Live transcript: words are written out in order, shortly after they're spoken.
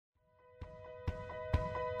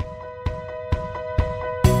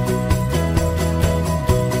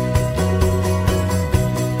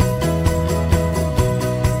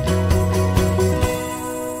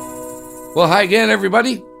Well, hi again,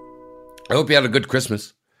 everybody. I hope you had a good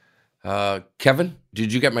Christmas. Kevin,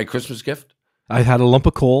 did you get my Christmas gift? I had a lump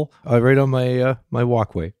of coal right on my my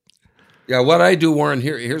walkway. Yeah, what I do, Warren,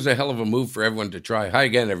 here's a hell of a move for everyone to try. Hi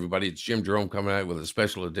again, everybody. It's Jim Jerome coming out with a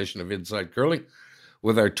special edition of Inside Curling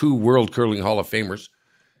with our two World Curling Hall of Famers,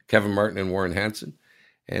 Kevin Martin and Warren Hansen.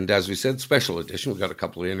 And as we said, special edition. We've got a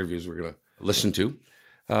couple of interviews we're going to listen to.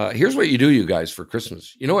 Here's what you do, you guys, for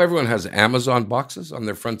Christmas. You know, everyone has Amazon boxes on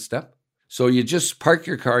their front step. So you just park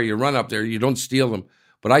your car, you run up there, you don't steal them,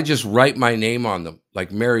 but I just write my name on them, like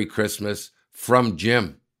Merry Christmas from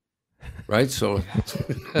Jim, right? So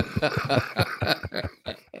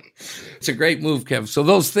it's a great move, Kev. So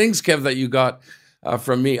those things, Kev, that you got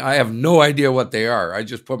from me, I have no idea what they are. I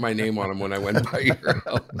just put my name on them when I went by your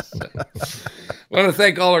house. I want to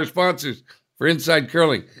thank all our sponsors for Inside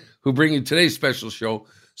Curling, who bring you today's special show,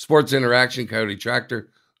 Sports Interaction, Coyote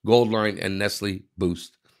Tractor, Goldline, and Nestle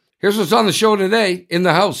Boost. Here's what's on the show today. In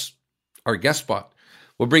the House, our guest spot.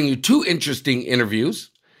 We'll bring you two interesting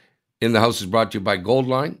interviews. In the House is brought to you by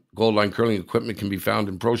Goldline. Goldline curling equipment can be found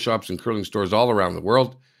in pro shops and curling stores all around the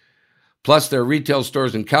world. Plus, there are retail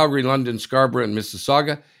stores in Calgary, London, Scarborough, and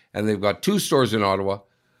Mississauga, and they've got 2 stores in Ottawa.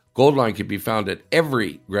 Goldline can be found at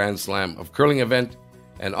every Grand Slam of curling event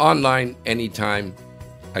and online anytime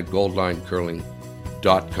at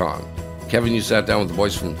goldlinecurling.com. Kevin, you sat down with the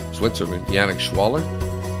boys from Switzerland, Yannick Schwaller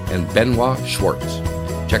and Benoit Schwartz.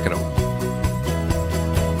 Check it out.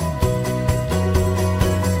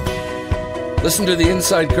 Listen to the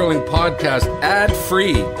Inside Curling podcast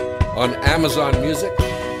ad-free on Amazon Music,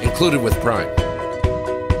 included with Prime.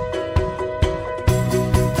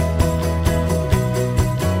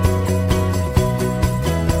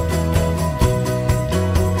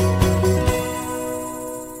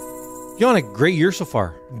 Yannick, great year so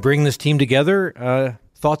far. Bring this team together.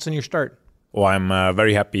 Thoughts on your start? Well, I'm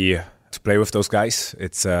very happy to play with those guys.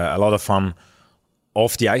 It's a lot of fun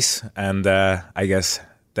off the ice, and I guess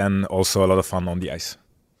then also a lot of fun on the ice.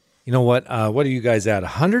 You know what? What are you guys at?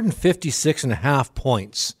 156.5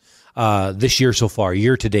 points this year so far,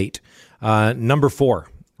 year to date. Number 4,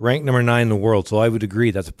 ranked number 9 in the world. So I would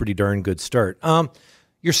agree that's a pretty darn good start.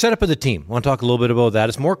 Your setup of the team. I want to talk a little bit about that.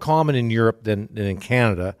 It's more common in Europe than in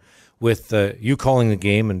Canada, with you calling the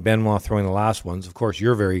game and Benoit throwing the last ones. Of course,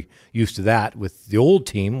 you're very used to that with the old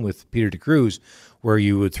team, with Peter DeCruz, where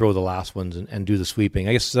you would throw the last ones and do the sweeping.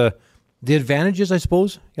 I guess the advantages, I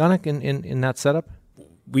suppose, Yannick, in that setup?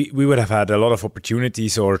 We would have had a lot of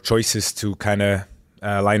opportunities or choices to kind of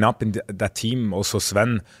line up in that team. Also,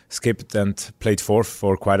 Sven skipped and played fourth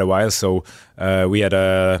for quite a while. So we had,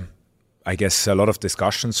 I guess, a lot of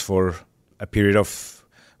discussions for a period of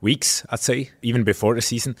weeks, I'd say, even before the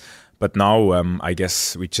season. But now, I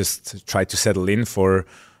guess we just try to settle in for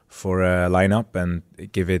a lineup and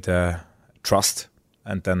give it trust,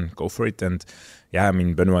 and then go for it. And yeah, I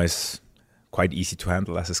mean, Benoit is quite easy to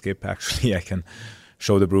handle as a skip. Actually, I can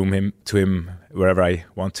show the broom to him wherever I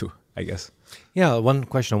want to, I guess. Yeah, one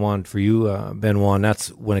question I wanted for you, Benoit, and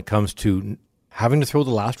that's when it comes to having to throw the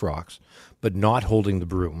last rocks, but not holding the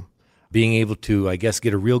broom, being able to, I guess,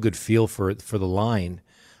 get a real good feel for the line.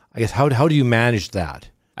 I guess how do you manage that?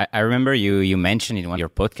 I remember you mentioned in one of your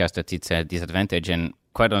podcasts that it's a disadvantage, and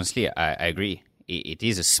quite honestly, I agree. It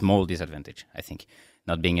is a small disadvantage, I think,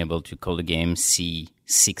 not being able to call the game, see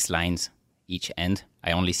 6 lines each end.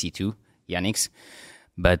 I only see 2, Yannick's.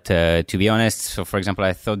 But to be honest, so for example,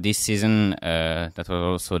 I thought this season, that was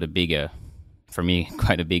also the big, for me,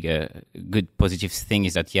 quite a big, good positive thing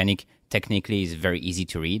is that Yannick technically is very easy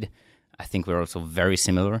to read. I think we're also very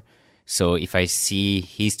similar. So if I see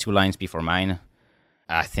his 2 lines before mine,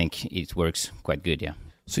 I think it works quite good, yeah.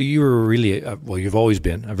 So you were really, you've always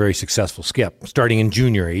been a very successful skip, starting in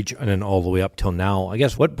junior age and then all the way up till now. I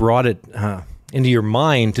guess what brought it into your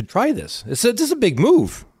mind to try this? This is a big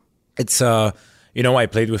move. It's, I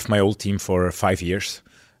played with my old team for 5 years.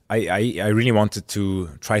 I really wanted to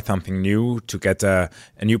try something new, to get a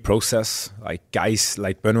new process, like guys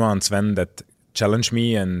like Benoit and Sven that challenge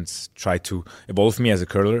me and try to evolve me as a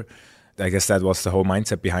curler. I guess that was the whole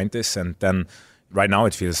mindset behind this. And then right now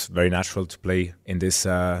it feels very natural to play in this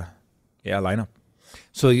lineup.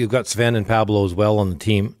 So you've got Sven and Pablo as well on the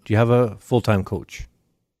team. Do you have a full-time coach?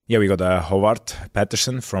 Yeah, we got Howard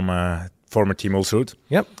Patterson from former Team Ulsrud.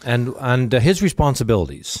 Yep, and his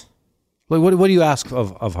responsibilities. What do you ask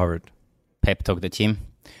of Howard? Pep talk the team.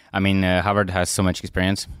 I mean, Howard has so much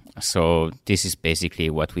experience, so this is basically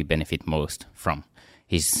what we benefit most from.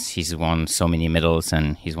 He's won so many medals,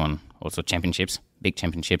 and he's won also championships, big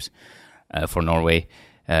championships for Norway.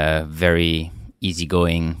 Very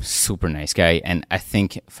easygoing, super nice guy. And I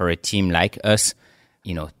think for a team like us,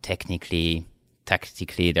 technically,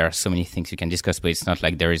 tactically, there are so many things you can discuss, but it's not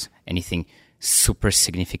like there is anything super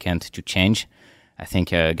significant to change. I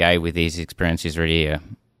think a guy with his experience is really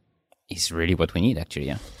what we need, actually.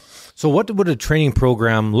 Yeah. So what would a training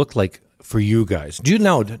program look like for you guys? Do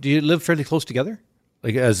you live fairly close together,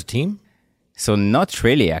 like as a team? So not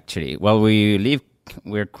really, actually. Well, we're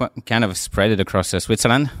kind of spread across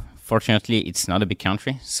Switzerland. Fortunately, it's not a big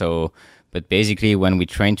country. But basically, when we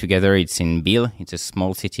train together, it's in Biel. It's a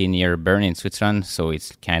small city near Bern in Switzerland. So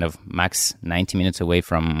it's kind of max 90 minutes away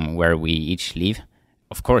from where we each live.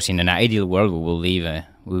 Of course, in an ideal world, we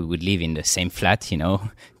would live in the same flat,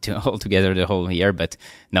 all together the whole year. But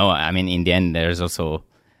no, I mean, in the end, there's also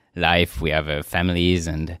life. We have families.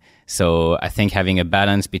 And so I think having a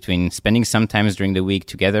balance between spending some times during the week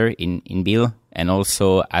together in Biel and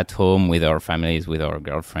also at home with our families, with our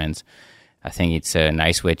girlfriends, I think it's a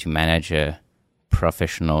nice way to manage a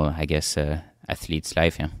professional, I guess, athlete's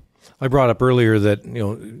life. Yeah. I brought up earlier that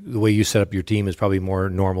the way you set up your team is probably more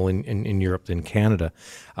normal in Europe than Canada.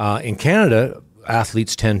 In Canada,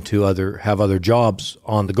 athletes tend to have other jobs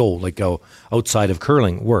on the go, like go outside of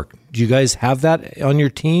curling work. Do you guys have that on your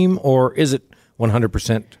team, or is it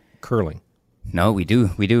 100% curling? No, we do.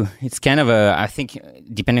 It's kind of I think,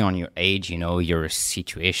 depending on your age, your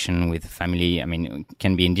situation with family, I mean,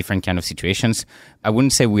 can be in different kind of situations. I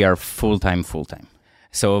wouldn't say we are full-time.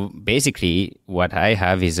 So basically, what I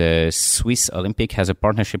have is a Swiss Olympic has a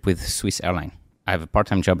partnership with Swiss Airline. I have a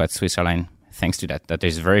part-time job at Swiss Airline thanks to that. That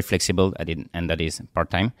is very flexible and that is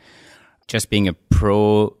part-time. Just being a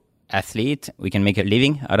pro athlete, we can make a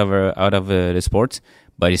living out of the sport,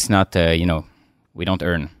 but it's not, we don't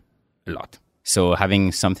earn a lot. So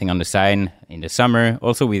having something on the side in the summer,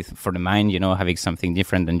 also for the mind, having something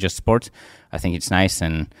different than just sports, I think it's nice.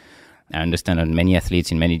 And I understand that many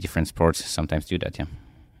athletes in many different sports sometimes do that, yeah.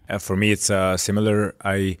 For me, it's similar.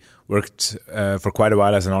 I worked for quite a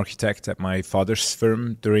while as an architect at my father's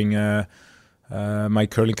firm during my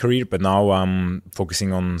curling career, but now I'm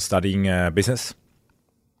focusing on studying business.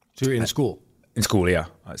 So you're in school? In school, yeah.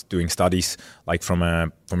 I was doing studies like from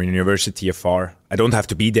a university afar. I don't have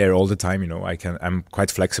to be there all the time, I'm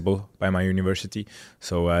quite flexible by my university,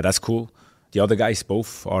 so that's cool. The other guys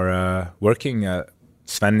both are working.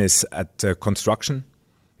 Sven is at construction.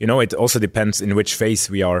 It also depends in which phase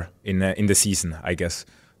we are in the season, I guess.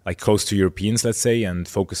 Like close to Europeans, let's say, and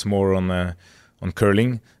focus more on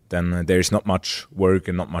curling, then there's not much work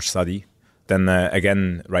and not much study. Then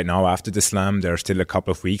again, right now after the slam, there are still a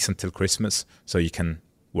couple of weeks until Christmas, so you can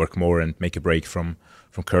work more and make a break from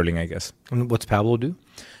curling, I guess. And what's Pablo do?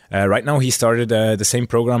 Right now, he started the same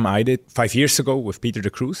program I did 5 years ago with Peter de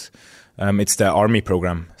Cruz. It's the Army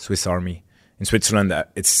program, Swiss Army. In Switzerland,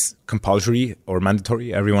 it's compulsory or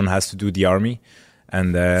mandatory. Everyone has to do the Army.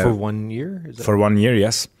 And for 1 year? For 1 year,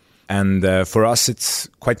 yes. And for us, it's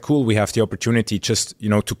quite cool. We have the opportunity just,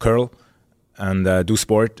 to curl and do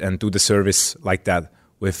sport and do the service like that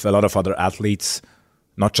with a lot of other athletes,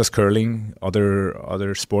 not just curling,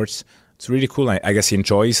 other sports. It's really cool. I guess he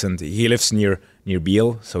enjoys, and he lives near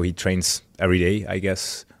Biel, so he trains every day, I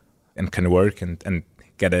guess, and can work and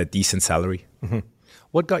get a decent salary. Mm-hmm.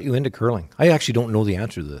 What got you into curling? I actually don't know the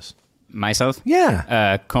answer to this. Myself?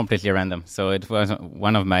 Yeah. Completely random. So it was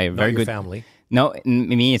one of my very good family. No,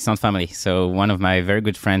 me, it's not family. So one of my very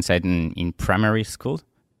good friends in primary school,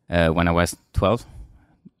 when I was 12,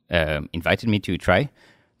 invited me to try.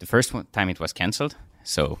 The first time it was cancelled,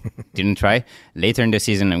 so didn't try. Later in the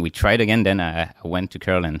season, we tried again. Then I went to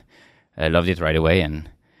curl and loved it right away. And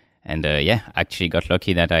actually got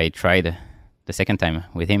lucky that I tried the second time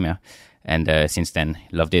with him. Yeah. And since then,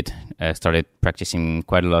 loved it. Started practicing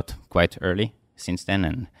quite a lot, quite early since then.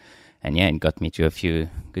 And it got me to a few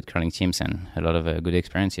good curling teams and a lot of good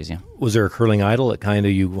experiences. Yeah. Was there a curling idol that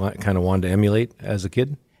you wanted to emulate as a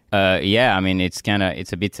kid? I mean, it's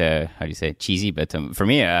a bit cheesy, but for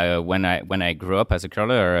me, when I grew up as a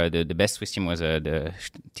curler, the best Swiss team was the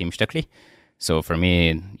team Stöckli. So for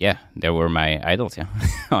me, they were my idols. Yeah,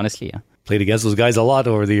 honestly, yeah. Played against those guys a lot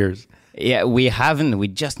over the years. Yeah, we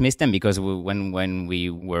just missed them because when we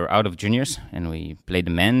were out of juniors and we played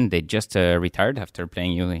the men, they just retired after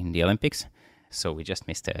playing you in the Olympics. So we just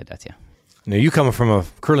missed that. Yeah. Now you come from a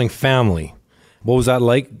curling family. What was that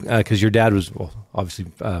like? Because your dad was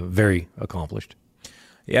obviously very accomplished.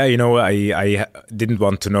 Yeah, I didn't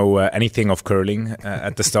want to know anything of curling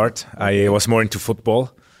at the start. I was more into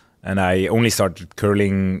football, and I only started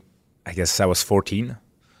curling, I guess I was 14,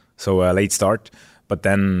 so a late start. But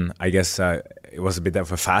then I guess it was a bit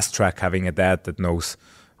of a fast track having a dad that knows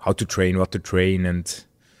how to train, what to train, and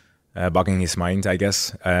bugging his mind, I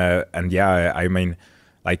guess. I mean,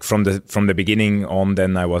 like from the beginning on,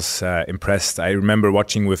 then I was impressed. I remember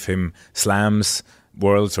watching with him slams,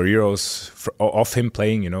 Worlds or Euros of him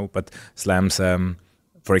playing, but slams,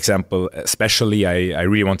 for example, especially I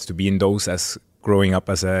really wanted to be in those as growing up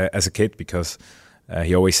as a kid, because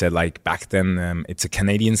he always said, like, back then it's a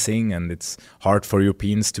Canadian thing and it's hard for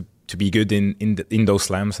Europeans to be good in those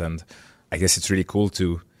slams, and I guess it's really cool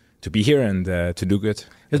to be here and to do good.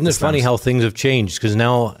 Isn't it funny how things have changed? Because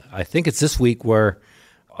now I think it's this week where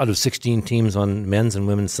out of 16 teams on men's and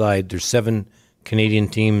women's side, there's 7 Canadian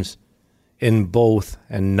teams in both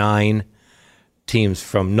and 9 teams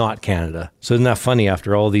from not Canada. So isn't that funny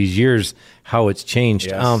after all these years how it's changed?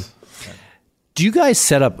 Yes. Do you guys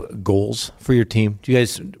set up goals for your team? Do you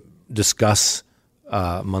guys discuss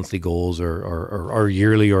monthly goals or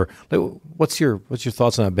yearly, or what's your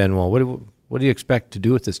thoughts on that, Benoit? What do you expect to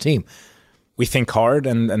do with this team? We think hard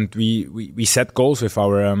and we set goals with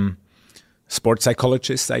our sports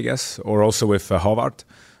psychologist, I guess, or also with Håvard.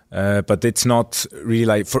 But it's not really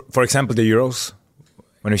like, for example, the Euros.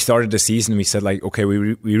 When we started the season, we said, like, okay,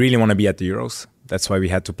 we really want to be at the Euros. That's why we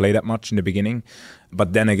had to play that much in the beginning.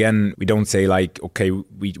 But then again, we don't say, like, okay,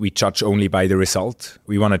 we judge only by the result.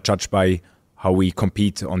 We want to judge by how we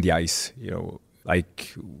compete on the ice.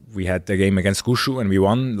 Like we had the game against Gushu and we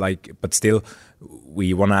won, but still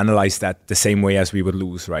we want to analyze that the same way as we would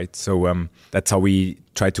lose, right? So that's how we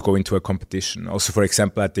try to go into a competition. Also, for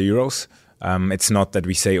example, at the Euros, it's not that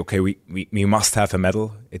we say, okay, we must have a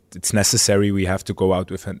medal. It's necessary. We have to go out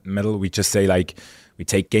with a medal. We just say, like, we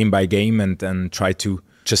take game by game and try to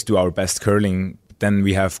just do our best curling. Then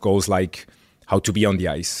we have goals like how to be on the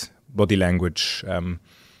ice, body language,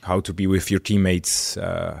 how to be with your teammates,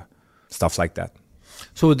 stuff like that.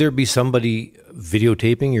 So would there be somebody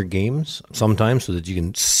videotaping your games sometimes so that you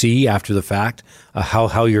can see after the fact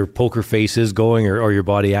how your poker face is going or your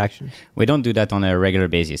body action? We don't do that on a regular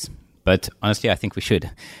basis. But honestly, I think we should.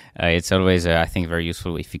 It's always, I think, very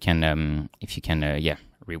useful if you can,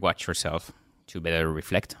 rewatch yourself to better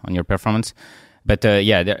reflect on your performance. But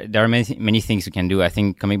there are many things you can do. I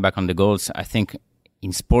think coming back on the goals, I think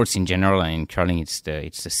in sports in general and in curling, it's the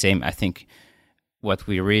same. I think what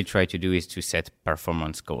we really try to do is to set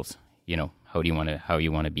performance goals. How you want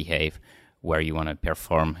to behave, where you want to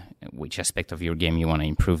perform, which aspect of your game you want to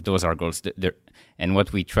improve. Those are goals. And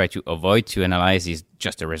what we try to avoid to analyze is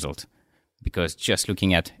just the result. Because just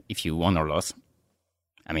looking at if you won or lost,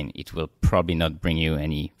 I mean, it will probably not bring you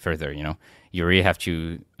any further, You really have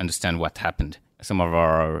to understand what happened. Some of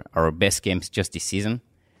our best games just this season,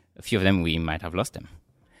 a few of them, we might have lost them.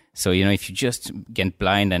 So, if you just get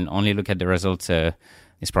blind and only look at the results,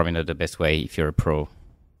 it's probably not the best way if you're a pro.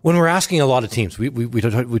 When we're asking a lot of teams,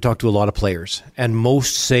 we talk to a lot of players, and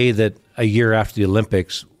most say that a year after the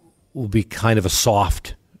Olympics will be kind of a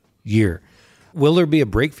soft year. Will there be a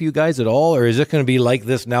break for you guys at all, or is it going to be like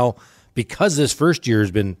this now because this first year has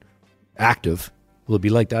been active? Will it be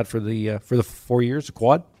like that for the 4 years, the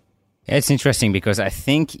quad? Yeah, it's interesting because I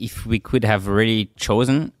think if we could have really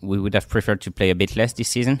chosen, we would have preferred to play a bit less this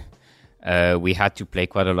season. We had to play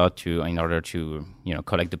quite a lot in order to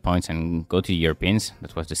collect the points and go to the Europeans.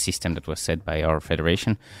 That was the system that was set by our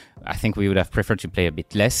federation. I think we would have preferred to play a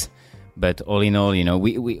bit less, but all in all,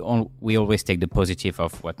 we always take the positive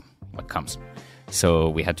of what comes. So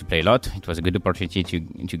we had to play a lot. It was a good opportunity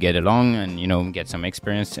to get along and get some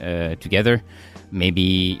experience together.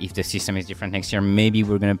 Maybe if the system is different next year, maybe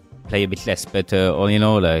we're gonna play a bit less. But all in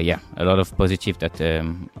all, a lot of positive that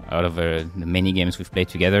out of the many games we've played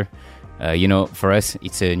together. For us,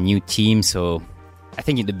 it's a new team, so I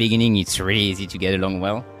think in the beginning it's really easy to get along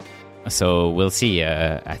well. So we'll see.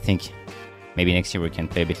 I think maybe next year we can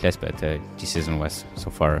play a bit less, but this season was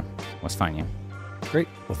fine. Yeah. Great.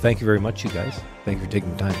 Well, thank you very much, you guys. Thank you for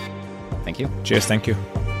taking the time. Thank you. Cheers. Thank you.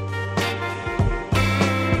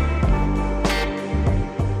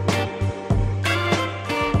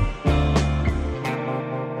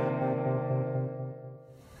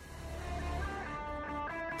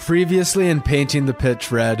 Previously in Painting the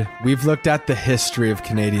Pitch Red, we've looked at the history of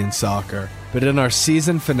Canadian soccer. But in our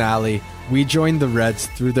season finale, we joined the Reds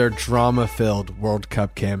through their drama-filled World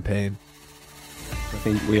Cup campaign. I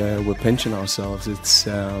think we're pinching ourselves. It's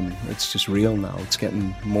just real now. It's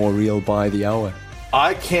getting more real by the hour.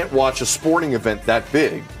 I can't watch a sporting event that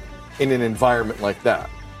big in an environment like that.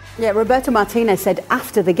 Yeah, Roberto Martinez said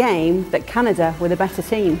after the game that Canada were the better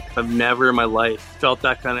team. I've never in my life felt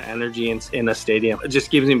that kind of energy in a stadium. It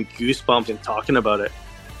just gives me goosebumps in talking about it.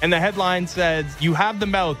 And the headline says, you have the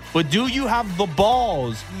mouth, but do you have the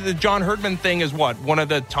balls? The John Herdman thing is what? One of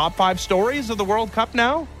the top 5 stories of the World Cup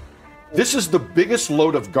now? This is the biggest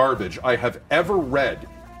load of garbage I have ever read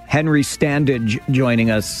Henry Standage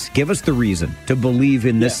joining us. Give us the reason to believe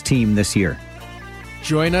in this team this year.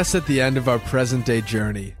 Join us at the end of our present-day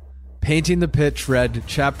journey. Painting the Pitch Red,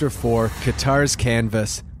 Chapter 4, Qatar's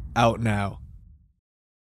Canvas, out now.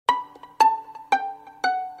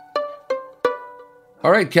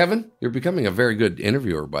 All right, Kevin, you're becoming a very good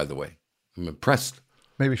interviewer, by the way. I'm impressed.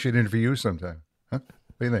 Maybe she'd interview you sometime. Huh?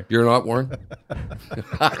 What do you think? You're not, Warren?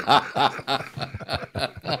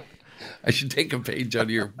 I should take a page out of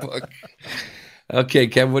your book. Okay,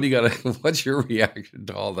 Kevin, what do you got? What's your reaction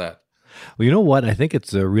to all that? Well, you know what? I think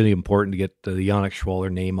it's really important to get the Yannick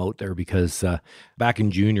Schwaller name out there because back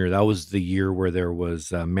in junior, that was the year where there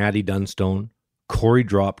was Matty Dunstone, Corey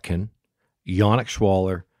Dropkin, Yannick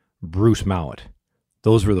Schwaller, Bruce Mowat.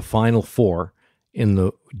 Those were the final 4 in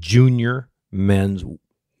the junior men's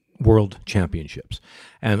world championships.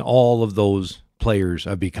 And all of those players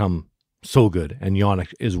have become so good, and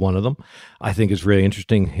Yannick is one of them. I think it's really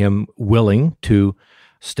interesting, him willing to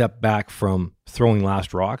step back from throwing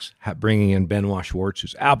last rocks, bringing in Benoit Schwartz,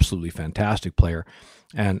 who's absolutely fantastic player,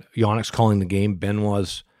 and Yannick's calling the game.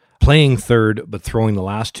 Benoit's playing third, but throwing the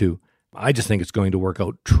last 2. I just think it's going to work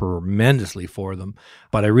out tremendously for them.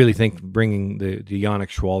 But I really think bringing the Yannick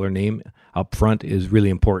Schwaller name up front is really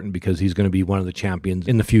important because he's going to be one of the champions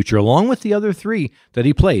in the future, along with the other 3 that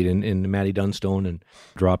he played in Matty Dunstone and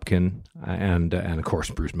Dropkin and of course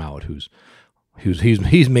Bruce Mowat,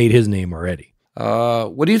 he's made his name already.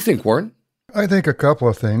 What do you think, Warren? I think a couple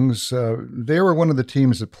of things. They were one of the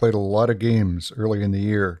teams that played a lot of games early in the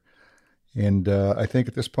year. And I think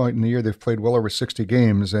at this point in the year, they've played well over 60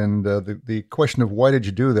 games. And the question of why did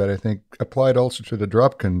you do that, I think, applied also to the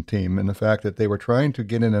Dropkin team and the fact that they were trying to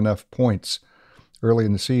get in enough points early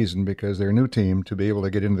in the season because they're a new team to be able to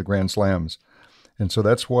get into the Grand Slams. And so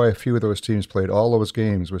that's why a few of those teams played all those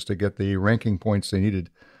games, was to get the ranking points they needed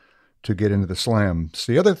to get into the Slams.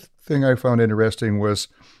 The other thing I found interesting was,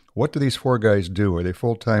 what do these 4 guys do? Are they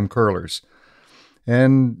full-time curlers?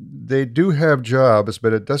 And they do have jobs,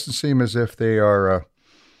 but it doesn't seem as if they are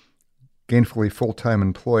gainfully full-time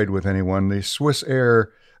employed with anyone. The Swiss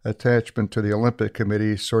Air attachment to the Olympic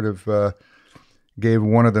Committee sort of gave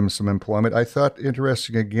one of them some employment. I thought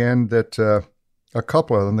interesting again that a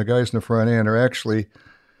couple of them, the guys in the front end, are actually,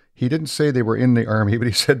 he didn't say they were in the Army, but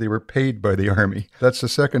he said they were paid by the Army. That's the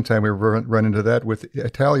second time we've run into that with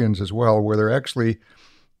Italians as well, where they're actually,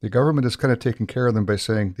 the government is kind of taking care of them by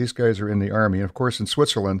saying these guys are in the Army. And of course, in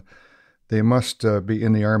Switzerland, they must be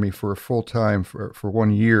in the Army for full time for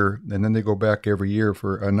 1 year, and then they go back every year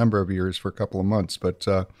for a number of years for a couple of months. But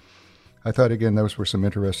I thought, again, those were some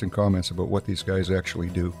interesting comments about what these guys actually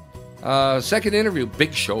do. Second interview,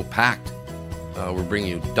 big show, packed. We're bringing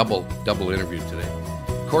you double interview today.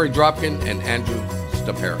 Corey Dropkin and Andrew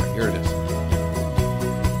Stapera. Here it is.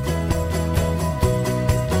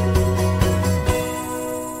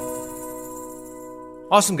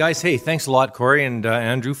 Awesome, guys. Hey, thanks a lot, Corey and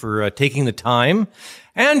Andrew, for taking the time.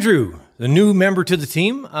 Andrew, the new member to the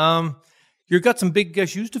team, you've got some big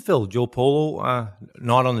shoes to fill. Joe Polo,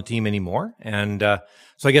 not on the team anymore. And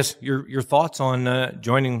so I guess your thoughts on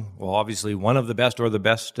joining, well, obviously one of the best or the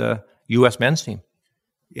best U.S. men's team.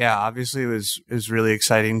 Yeah, obviously it was really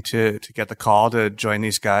exciting to get the call to join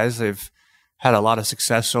these guys. They've had a lot of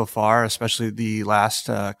success so far, especially the last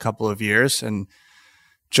couple of years. And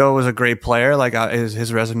Joe was a great player. Like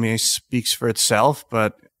his resume speaks for itself,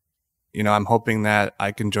 but you know, I'm hoping that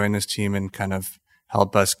I can join this team and kind of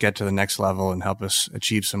help us get to the next level and help us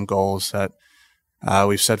achieve some goals that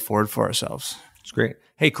we've set forward for ourselves. It's great.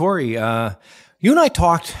 Hey, Corey, you and I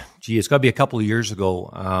talked, it's got to be a couple of years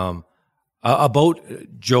ago, about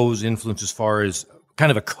Joe's influence as far as kind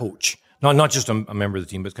of a coach, not just a member of the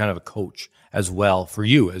team, but kind of a coach as well for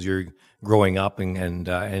you as you're growing up and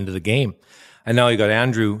into the game. And now you got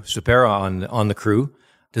Andrew Stapera on the crew.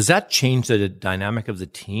 Does that change the dynamic of the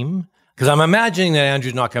team? Because I'm imagining that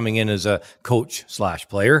Andrew's not coming in as a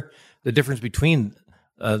coach/player. The difference between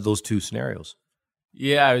those two scenarios.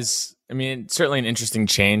 Yeah, certainly an interesting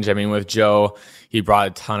change. I mean, with Joe, he brought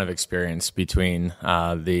a ton of experience between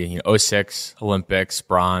the 06 Olympics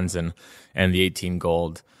bronze and the 18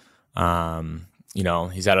 gold.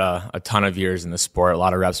 He's had a ton of years in the sport, a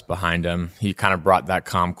lot of reps behind him. He kind of brought that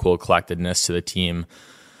calm, cool collectedness to the team.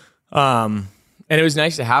 And it was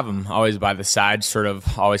nice to have him always by the side, sort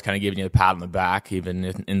of always kind of giving you the pat on the back, even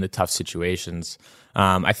in the tough situations.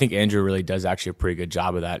 I think Andrew really does actually a pretty good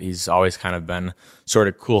job of that. He's always kind of been sort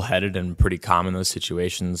of cool-headed and pretty calm in those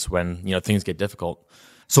situations when, things get difficult.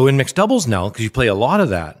 So in mixed doubles now, because you play a lot of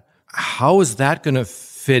that, how is that going to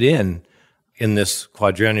fit in this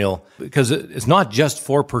quadrennial? Because it's not just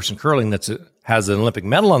four-person curling that's has an Olympic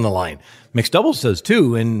medal on the line. Mixed doubles does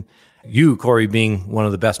too. And you, Corey, being one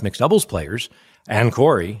of the best mixed doubles players, and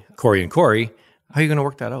Corey, how are you going to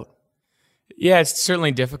work that out? Yeah, it's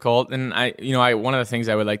certainly difficult. And one of the things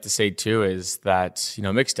I would like to say too is that,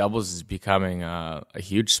 mixed doubles is becoming a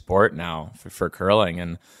huge sport now for curling.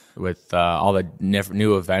 And with all the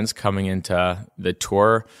new events coming into the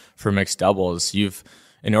tour for mixed doubles,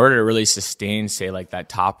 in order to really sustain, say, like that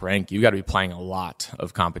top rank, you've got to be playing a lot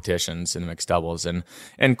of competitions in mixed doubles.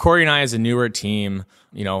 And Corey and I, as a newer team,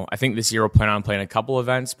 I think this year we'll plan on playing a couple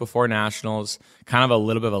events before nationals, kind of a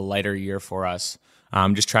little bit of a lighter year for us.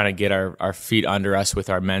 Just trying to get our feet under us with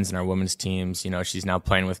our men's and our women's teams. She's now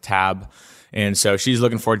playing with Tab. And so she's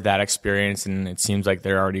looking forward to that experience, and it seems like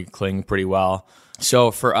they're already clicking pretty well.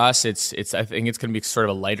 So for us, I think it's going to be sort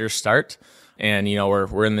of a lighter start. And,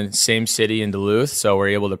 we're in the same city in Duluth, so we're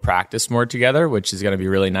able to practice more together, which is going to be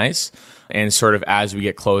really nice. And sort of as we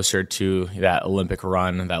get closer to that Olympic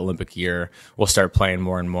run, that Olympic year, we'll start playing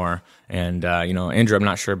more and more. And, Andrew, I'm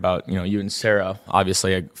not sure about, you and Sarah,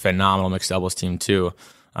 obviously a phenomenal mixed doubles team too.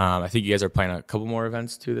 I think you guys are playing a couple more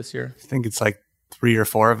events too this year. I think it's like 3 or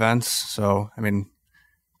 4 events. So,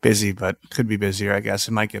 busy, but could be busier, I guess.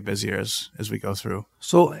 It might get busier as we go through.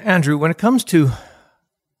 So, Andrew, when it comes to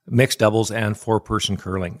mixed doubles and 4-person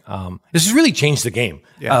curling, this has really changed the game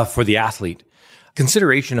for the athlete.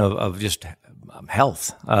 Consideration of just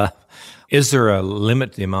health. Is there a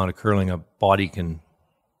limit to the amount of curling a body can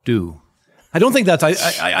do? I don't think that's.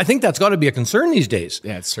 I think that's got to be a concern these days.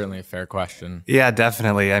 Yeah, it's certainly a fair question. Yeah,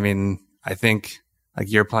 definitely. I think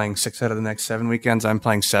like you're playing 6 out of the next 7 weekends. I'm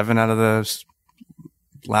playing 7 out of the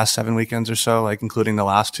last 7 weekends or so, like including the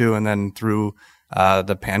last 2, and then through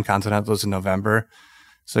the Pan Continentals in November.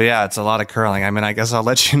 So yeah, it's a lot of curling. I guess I'll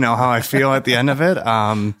let you know how I feel at the end of it.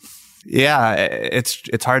 Yeah,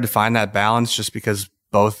 it's hard to find that balance just because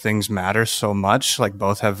both things matter so much. Like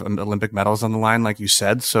both have Olympic medals on the line, like you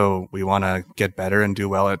said. So we want to get better and do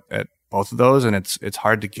well at both of those. And it's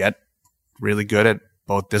hard to get really good at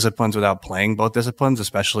both disciplines without playing both disciplines,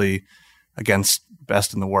 especially against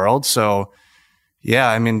best in the world. So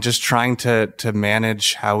yeah, just trying to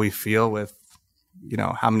manage how we feel with,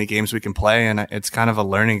 how many games we can play. And it's kind of a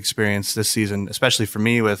learning experience this season, especially for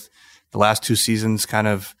me with the last 2 seasons kind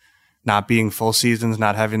of not being full seasons,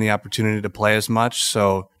 not having the opportunity to play as much.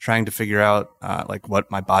 So trying to figure out like what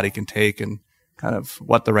my body can take and kind of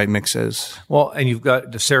what the right mix is. Well, and you've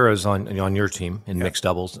got Sarah's on your team in mixed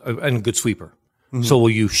doubles and a good sweeper. Mm-hmm. So will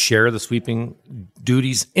you share the sweeping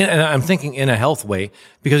duties? And I'm thinking in a health way,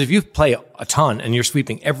 because if you play a ton and you're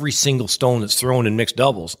sweeping every single stone that's thrown in mixed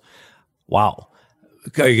doubles, wow.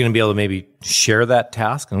 Are you going to be able to maybe share that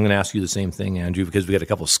task? I'm going to ask you the same thing, Andrew, because we got a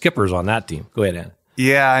couple of skippers on that team. Go ahead, Ann.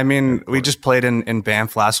 Yeah, we just played in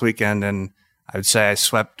Banff last weekend, and I would say I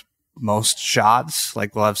swept most shots.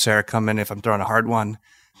 Like we'll have Sarah come in if I'm throwing a hard one,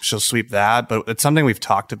 she'll sweep that. But it's something we've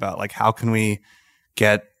talked about. Like how can we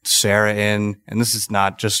get Sarah in? And this is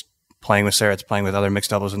not just playing with Sarah; it's playing with other mixed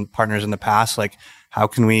doubles and partners in the past. Like how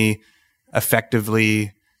can we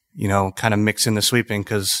effectively, kind of mix in the sweeping?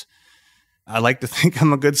 Because I like to think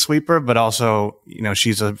I'm a good sweeper, but also,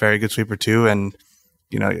 she's a very good sweeper too. And,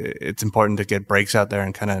 it's important to get breaks out there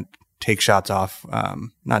and kind of take shots off.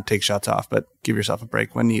 Not take shots off, but give yourself a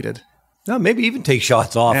break when needed. No, maybe even take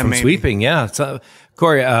shots off from sweeping. Yeah. So,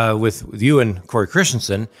 Corey, with you and Corey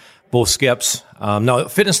Christensen, both skips. Now,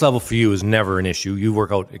 fitness level for you is never an issue. You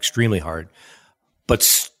work out extremely hard. But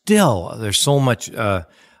still, there's so much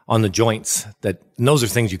on the joints and those are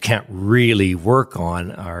things you can't really work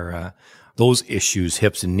on are those issues,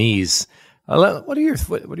 hips and knees. What are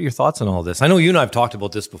your thoughts on all this? I know you and I have talked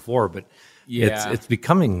about this before, but it's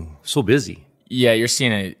becoming so busy. Yeah, you're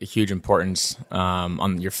seeing a huge importance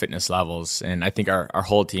on your fitness levels, and I think our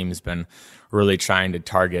whole team has been really trying to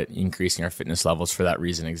target increasing our fitness levels for that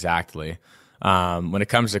reason exactly. When it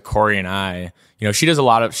comes to Corey and I, she does a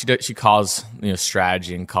lot of she calls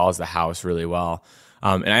strategy and calls the house really well,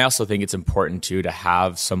 and I also think it's important too to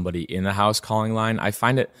have somebody in the house calling line. I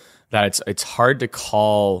find that it's hard to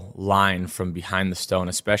call line from behind the stone,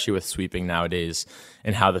 especially with sweeping nowadays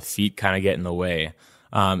and how the feet kind of get in the way.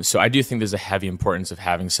 So I do think there's a heavy importance of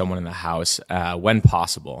having someone in the house when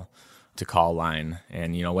possible to call line.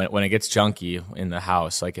 And, when it gets junky in the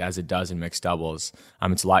house, like as it does in mixed doubles,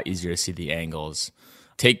 it's a lot easier to see the angles.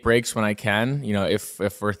 Take breaks when I can,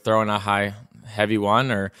 if we're throwing a heavy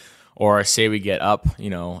one or say we get up,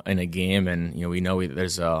 in a game and, we know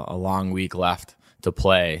there's a long week left to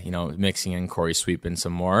play, mixing in Corey Sweepin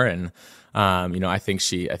some more. And, I think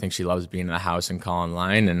she loves being in the house and calling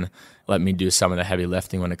line and let me do some of the heavy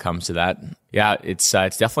lifting when it comes to that. Yeah, it's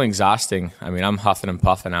definitely exhausting. I mean, I'm huffing and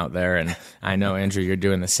puffing out there, and I know, Andrew, you're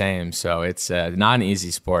doing the same. So it's not an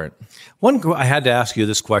easy sport. I had to ask you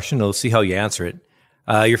this question. We'll see how you answer it.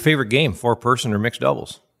 Your favorite game, 4-person or mixed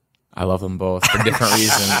doubles? I love them both for different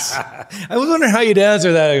reasons. I was wondering how you'd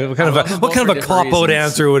answer that. What kind of a cop-out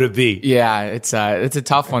answer would it be? Yeah, it's a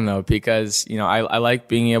tough one, though, because, I like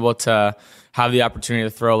being able to have the opportunity to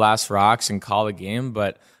throw last rocks and call the game,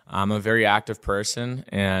 but I'm a very active person,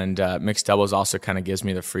 and mixed doubles also kind of gives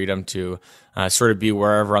me the freedom to sort of be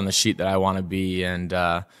wherever on the sheet that I want to be and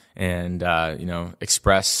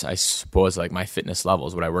express, I suppose, like my fitness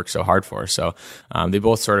levels, what I work so hard for. So they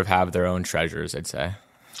both sort of have their own treasures, I'd say.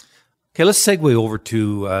 Okay, let's segue over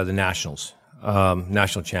to the Nationals,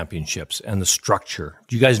 National Championships, and the structure.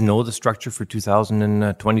 Do you guys know the structure for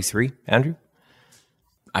 2023, Andrew?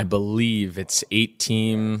 I believe it's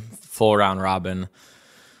 8-team full round robin.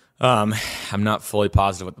 I'm not fully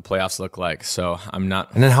positive what the playoffs look like, so I'm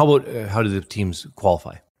not. And then how do the teams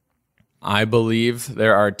qualify? I believe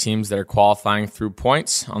there are teams that are qualifying through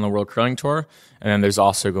points on the World Curling Tour, and then there's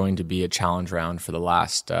also going to be a challenge round for the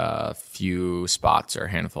last few spots or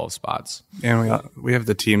handful of spots. And we have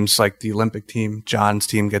the teams like the Olympic team, John's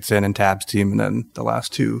team gets in, and Tab's team, and then the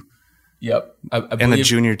last two. Yep. And the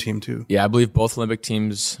junior team too. Yeah, I believe both Olympic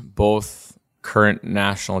teams, both current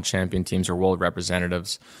national champion teams are world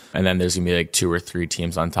representatives. And then there's going to be like 2 or 3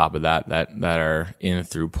 teams on top of that are in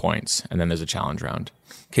through points. And then there's a challenge round.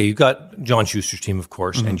 Okay, you've got John Schuster's team, of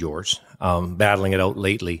course, and yours, battling it out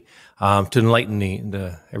lately. To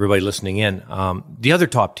enlighten everybody listening in, the other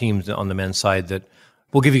top teams on the men's side that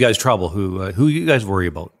will give you guys trouble, who you guys worry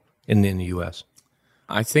about in the U.S.?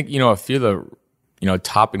 I think, a few of the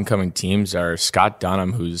top incoming teams are Scott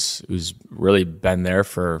Dunham, who's really been there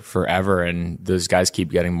for forever, and those guys keep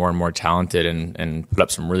getting more and more talented and put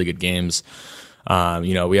up some really good games.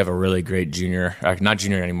 We have a really great not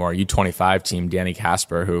junior anymore, U25 team, Danny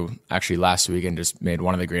Casper, who actually last weekend just made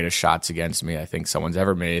one of the greatest shots against me I think someone's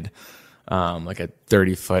ever made. Like a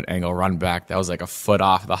 30-foot angle run back. That was like a foot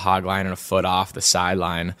off the hog line and a foot off the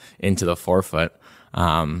sideline into the 4-foot.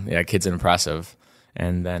 Kid's impressive.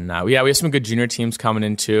 And then we have some good junior teams coming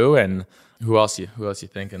in too. And who else you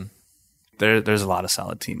thinking? There's a lot of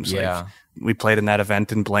solid teams. Yeah. Like, we played in that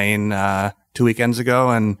event in Blaine 2 weekends ago,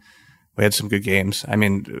 and we had some good games. I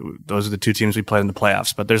mean, those are the 2 teams we played in the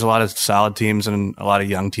playoffs, but there's a lot of solid teams and a lot of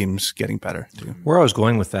young teams getting better too. Where I was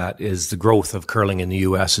going with that is the growth of curling in the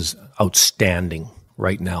U.S. is outstanding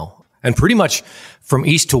right now. And pretty much from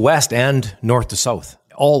east to west and north to south.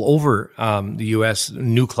 All over the U.S.,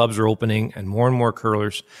 new clubs are opening and more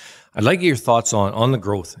curlers. I'd like your thoughts on the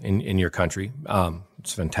growth in your country.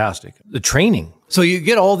 It's fantastic. The training. So you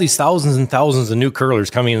get all these thousands and thousands of new curlers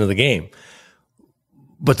coming into the game.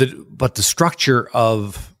 But the structure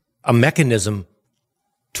of a mechanism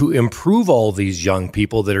to improve all these young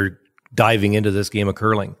people that are diving into this game of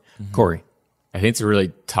curling. Mm-hmm. Corey? I think it's a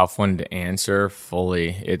really tough one to answer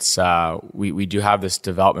fully. It's we do have this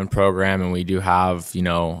development program, and we do have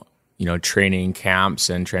training camps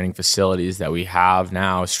and training facilities that we have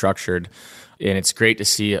now structured, and it's great to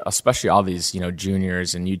see, especially all these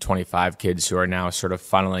juniors and U25 kids who are now sort of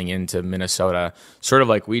funneling into Minnesota, sort of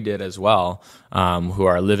like we did as well, who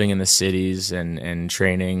are living in the cities and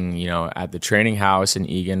training at the training house in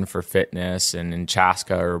Eagan for fitness and in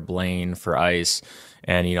Chaska or Blaine for ice,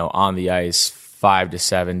 and on the ice 5 to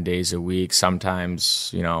 7 days a week,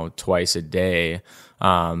 sometimes, twice a day.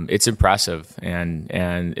 It's impressive. And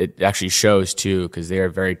it actually shows too, because they are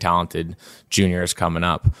very talented juniors coming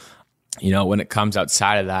up. When it comes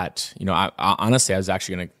outside of that, I honestly, I was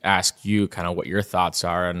actually going to ask you kind of what your thoughts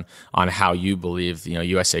are on how you believe,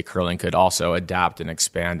 USA Curling could also adapt and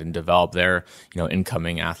expand and develop their,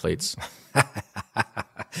 incoming athletes.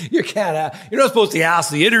 You're not supposed to ask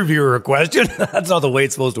the interviewer a question. That's not the way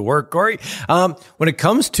it's supposed to work, Corey. When it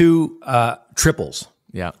comes to triples,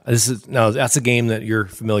 that's a game that you're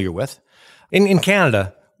familiar with. In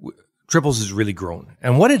Canada, triples has really grown,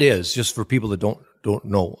 and what it is, just for people that don't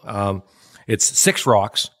know, it's 6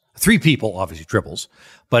 rocks, 3 people, obviously triples,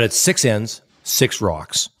 but it's 6 ends, 6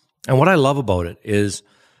 rocks. And what I love about it is,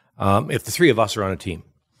 if the 3 of us are on a team,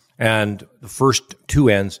 and the first 2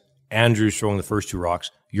 ends, Andrew's throwing the first 2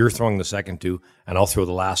 rocks, you're throwing the second 2, and I'll throw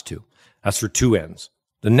the last 2. That's for 2 ends.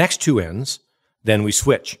 The next 2 ends, then we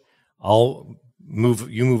switch. You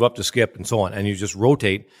move up to skip, and so on, and you just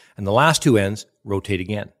rotate, and the last 2 ends rotate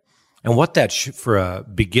again. And what that for a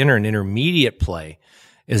beginner and intermediate play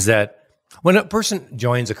is that when a person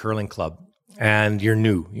joins a curling club, and you're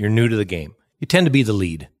new to the game, you tend to be the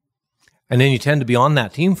lead. And then you tend to be on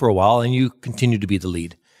that team for a while and you continue to be the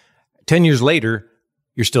lead. 10 years later,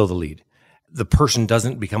 you're still the lead. The person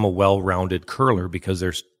doesn't become a well-rounded curler because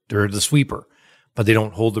they're the sweeper, but they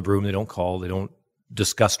don't hold the broom, they don't call, they don't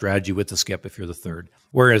discuss strategy with the skip if you're the third.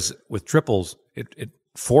 Whereas with triples, it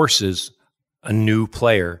forces a new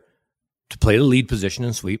player to play the lead position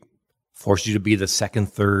and sweep, forces you to be the second,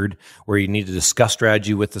 third, where you need to discuss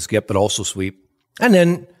strategy with the skip, but also sweep. And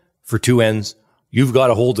then for two ends, you've got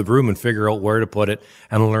to hold the broom and figure out where to put it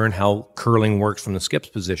and learn how curling works from the skip's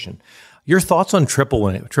position. Your thoughts on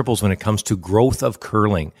triples when it comes to growth of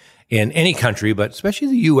curling in any country, but especially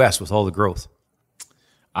the U.S. with all the growth?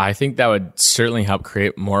 I think that would certainly help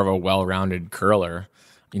create more of a well-rounded curler.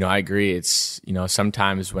 I agree. It's,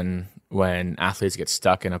 sometimes when athletes get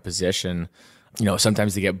stuck in a position,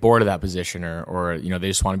 sometimes they get bored of that position or they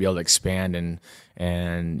just want to be able to expand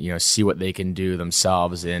and see what they can do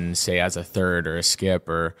themselves in, say, as a third or a skip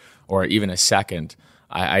or even a second.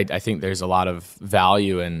 I think there's a lot of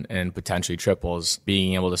value in potentially triples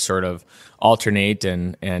being able to sort of alternate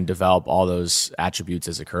and develop all those attributes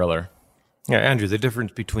as a curler. Yeah, Andrew, the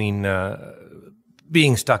difference between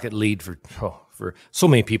being stuck at lead for so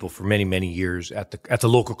many people for many, many years at the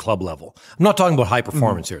local club level. I'm not talking about high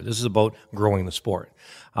performance here. This is about growing the sport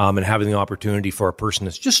and having the opportunity for a person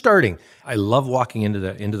that's just starting. I love walking into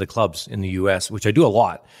the clubs in the U.S., which I do a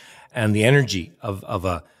lot, and the energy of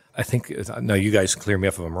a, I think, now you guys clear me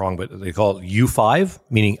if I'm wrong, but they call it U5,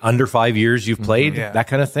 meaning under 5 years you've played, that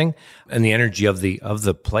kind of thing, and the energy of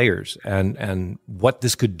the players and what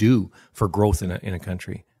this could do for growth in a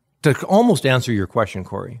country. To almost answer your question,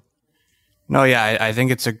 Corey. No, yeah, I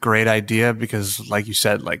think it's a great idea because, like you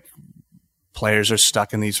said, like players are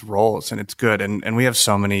stuck in these roles, and it's good. And we have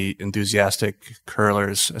so many enthusiastic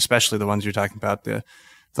curlers, especially the ones you're talking about.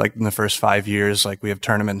 Like in the first 5 years, like we have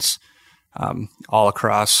tournaments all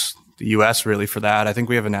across the U.S. really for that. I think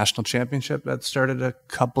we have a national championship that started a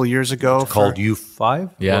couple years ago. It's called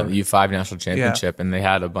U5? Yeah, the U5 National Championship. Yeah. And they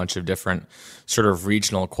had a bunch of different sort of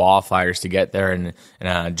regional qualifiers to get there.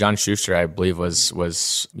 And John Schuster, I believe,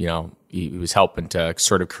 was he was helping to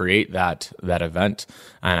sort of create that event.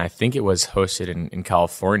 And I think it was hosted in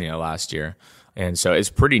California last year. And so it's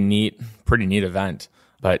pretty neat event.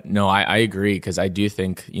 But no, I agree because I do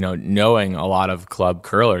think, knowing a lot of club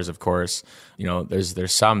curlers, of course,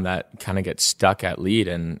 there's some that kind of get stuck at lead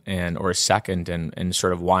and or second and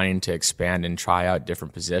sort of wanting to expand and try out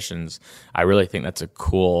different positions. I really think that's a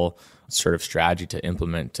cool sort of strategy to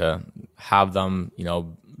implement to have them,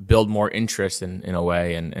 build more interest in a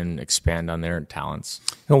way and expand on their talents.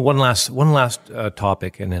 One last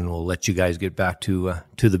topic, and then we'll let you guys get back to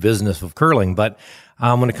the business of curling. But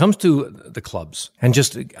when it comes to the clubs, and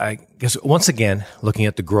just, I guess, once again, looking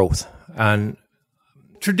at the growth, and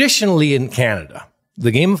traditionally in Canada, the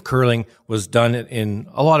game of curling was done in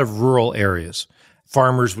a lot of rural areas.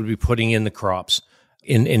 Farmers would be putting in the crops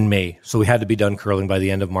in May, so we had to be done curling by the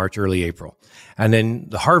end of March, early April. And then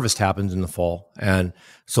the harvest happens in the fall, and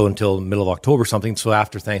so until the middle of October something, so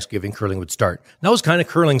after Thanksgiving, curling would start. That was kind of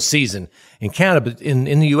curling season in Canada, but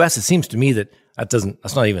in the U.S., it seems to me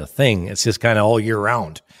that's not even a thing. It's just kind of all year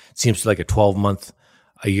round. It seems like a 12-month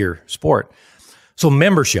a year sport. So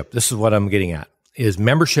membership, this is what I'm getting at, is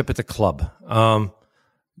membership at the club.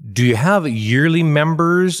 Do you have yearly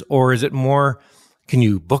members, or is it more, can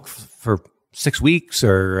you book for 6 weeks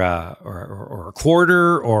or a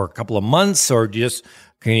quarter or a couple of months, or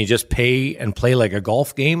can you just pay and play like a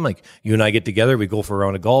golf game? Like you and I get together, we go for a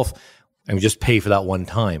round of golf, and we just pay for that one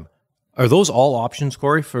time. Are those all options,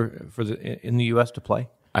 Corey, in the U.S. to play?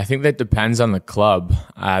 I think that depends on the club.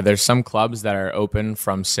 There's some clubs that are open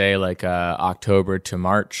from, say, like October to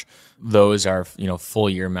March. Those are full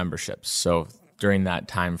year memberships. So during that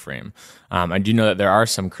time frame, I do know that there are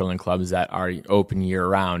some curling clubs that are open year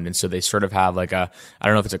round, and so they sort of have like I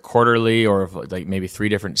don't know if it's a quarterly or like maybe 3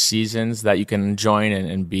 different seasons that you can join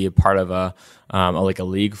and be a part of a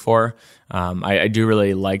league for. I do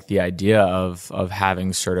really like the idea of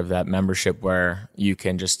having sort of that membership where you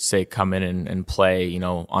can just say come in and play,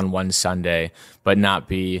 on one Sunday, but not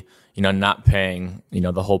be, not paying,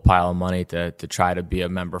 the whole pile of money to try to be a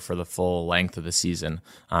member for the full length of the season.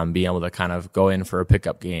 Being able to kind of go in for a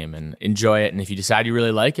pickup game and enjoy it. And if you decide you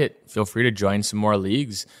really like it, feel free to join some more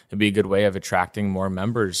leagues. It'd be a good way of attracting more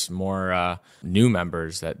members, more new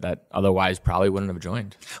members that otherwise probably wouldn't have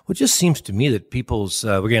joined. Well, it just seems to me that people's,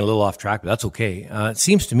 we're getting a little off track, but that's okay. It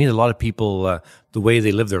seems to me that a lot of people, the way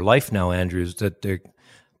they live their life now, Andrew, is that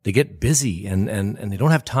they get busy and they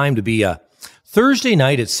don't have time to be Thursday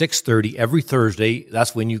night at 6:30 every Thursday.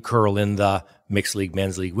 That's when you curl in the mixed league,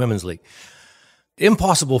 men's league, women's league.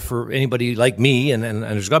 impossible for anybody like me, and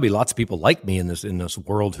there's got to be lots of people like me in this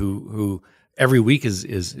world who every week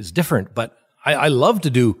is different. But I love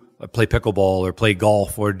to play pickleball or play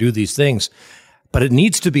golf or do these things, but it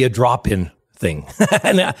needs to be a drop-in thing.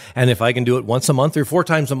 and if I can do it once a month or 4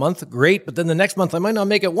 times a month, great. But then the next month I might not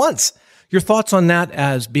make it once. Your thoughts on that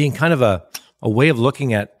as being kind of a way of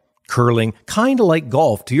looking at curling, kind of like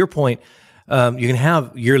golf. To your point, you can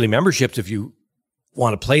have yearly memberships if you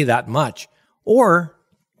want to play that much, or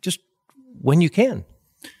just when you can.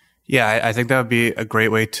 Yeah, I think that would be a great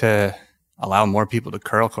way to allow more people to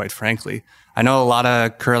curl, quite frankly. I know a lot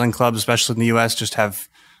of curling clubs, especially in the U.S., just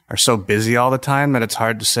are so busy all the time that it's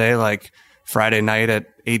hard to say, like, Friday night at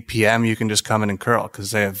 8 p.m., you can just come in and curl,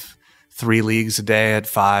 because they have 3 leagues a day at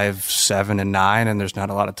 5, 7, and 9, and there's not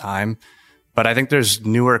a lot of time. But I think there's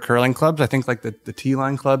newer curling clubs. I think like the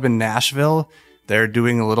T-Line Club in Nashville, they're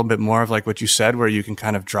doing a little bit more of like what you said, where you can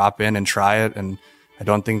kind of drop in and try it. And I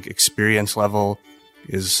don't think experience level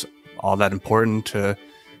is all that important to,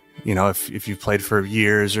 if you've played for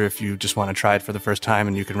years, or if you just want to try it for the first time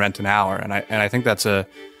and you can rent an hour. And I think that's a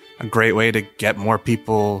great way to get more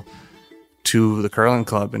people to the curling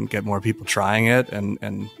club and get more people trying it,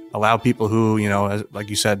 and allow people who, like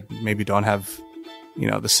you said, maybe don't have,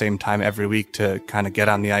 the same time every week to kind of get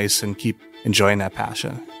on the ice and keep enjoying that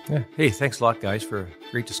passion. Yeah. Hey, thanks a lot, guys, for a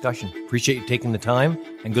great discussion. Appreciate you taking the time,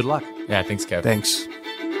 and good luck. Yeah, thanks, Kev. Thanks.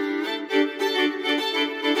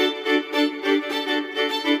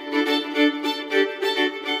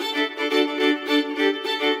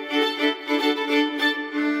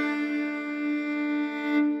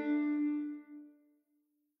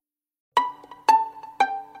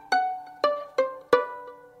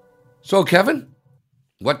 So, Kevin,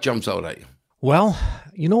 what jumps out at you? Well,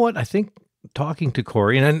 you know what? I think talking to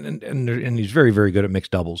Corey, and he's very, very good at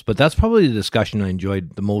mixed doubles, but that's probably the discussion I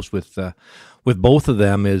enjoyed the most with both of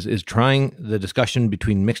them is trying the discussion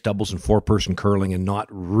between mixed doubles and 4-person curling and not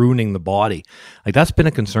ruining the body. Like, that's been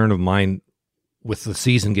a concern of mine with the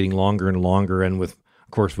season getting longer and longer, and with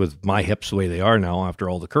my hips the way they are now after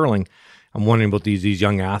all the curling. I'm wondering about these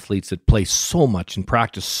young athletes that play so much and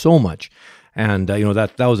practice so much. And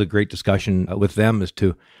that was a great discussion with them as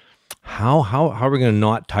to how are we going to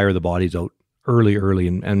not tire the bodies out early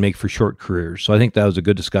and make for short careers. So I think that was a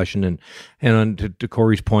good discussion. And to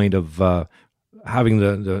Corey's point of having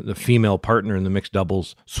the female partner in the mixed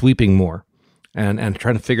doubles sweeping more, and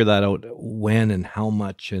trying to figure that out when and how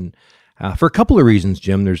much, and for a couple of reasons,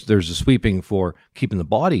 Jim. There's a sweeping for keeping the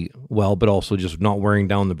body well, but also just not wearing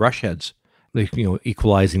down the brush heads,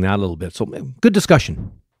 equalizing that a little bit. So good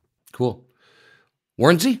discussion. Cool.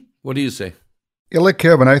 Warnsey, what do you say? Yeah, like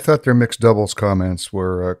Kevin, I thought their mixed doubles comments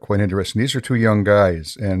were quite interesting. These are 2 young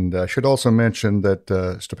guys, and I should also mention that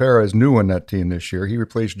Stopera is new on that team this year. He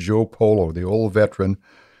replaced Joe Polo, the old veteran,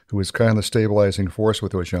 who was kind of the stabilizing force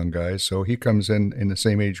with those young guys. So he comes in the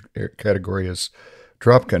same age category as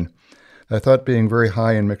Dropkin. I thought being very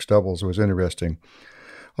high in mixed doubles was interesting.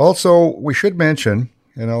 Also, we should mention,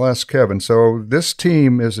 and I'll ask Kevin, so this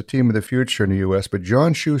team is a team of the future in the U.S., but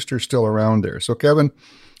John Schuster's still around there. So, Kevin,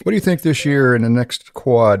 what do you think this year in the next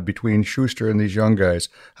quad between Schuster and these young guys?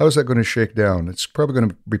 How is that going to shake down? It's probably going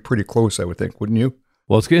to be pretty close, I would think, wouldn't you?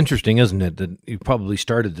 Well, it's interesting, isn't it, that you probably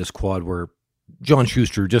started this quad where John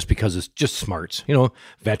Schuster, just because it's just smarts,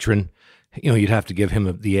 veteran, you'd have to give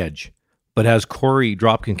him the edge. But as Corey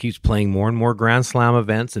Dropkin keeps playing more and more Grand Slam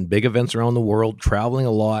events and big events around the world, traveling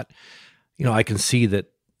a lot, I can see that,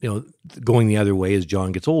 going the other way as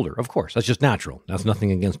John gets older. Of course, that's just natural. That's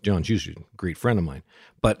nothing against John Schuster, a great friend of mine.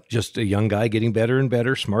 But just a young guy getting better and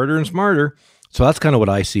better, smarter and smarter. So that's kind of what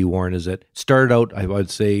I see, Warren, is that started out, I would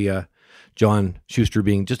say, John Schuster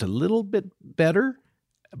being just a little bit better,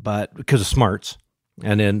 but because of smarts.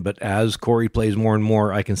 But as Corey plays more and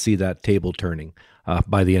more, I can see that table turning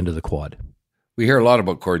by the end of the quad. We hear a lot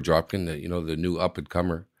about Corey Dropkin, the new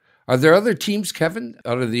up-and-comer. Are there other teams, Kevin,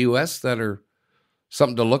 out of the U.S. that are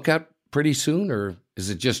something to look at pretty soon, or is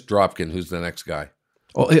it just Dropkin who's the next guy?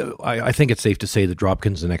 Well, I think it's safe to say that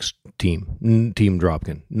Dropkin's the next team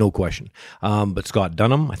Dropkin, no question. But Scott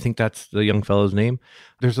Dunham, I think that's the young fellow's name.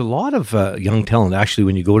 There's a lot of young talent. Actually,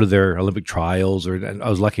 when you go to their Olympic trials, and I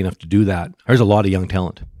was lucky enough to do that, there's a lot of young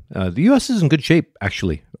talent. The U.S. is in good shape,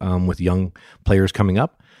 actually, with young players coming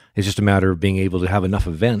up. It's just a matter of being able to have enough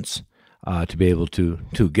events to be able to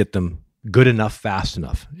get them good enough, fast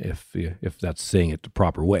enough, if that's saying it the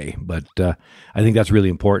proper way. But I think that's really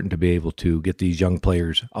important, to be able to get these young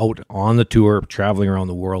players out on the tour, traveling around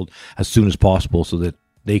the world as soon as possible, so that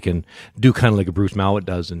they can do kind of like a Bruce Mowat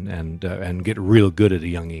does and get real good at a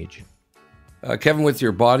young age. Kevin, with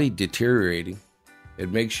your body deteriorating,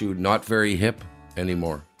 it makes you not very hip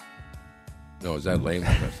anymore. No, is that lame?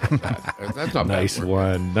 That's not bad. That's not Nice bad.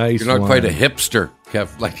 one. Nice You're not one. quite a hipster,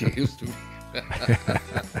 Kev, like you used to be.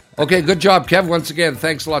 Okay, good job, Kev. Once again,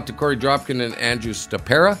 thanks a lot to Corey Dropkin and Andrew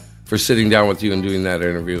Stapera for sitting down with you and doing that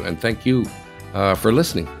interview. And thank you for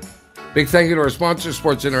listening. Big thank you to our sponsors,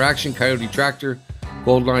 Sports Interaction, Coyote Tractor,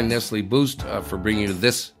 Goldline, Nestle Boost, for bringing you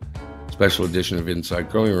this special edition of Inside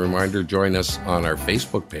Curling. A reminder, join us on our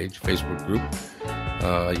Facebook page, Facebook group.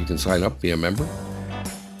 You can sign up, be a member.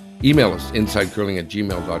 Email us,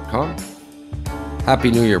 insidecurling@gmail.com.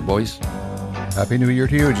 Happy New Year, boys. Happy New Year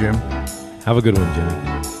to you, Jim. Have a good one, Jimmy.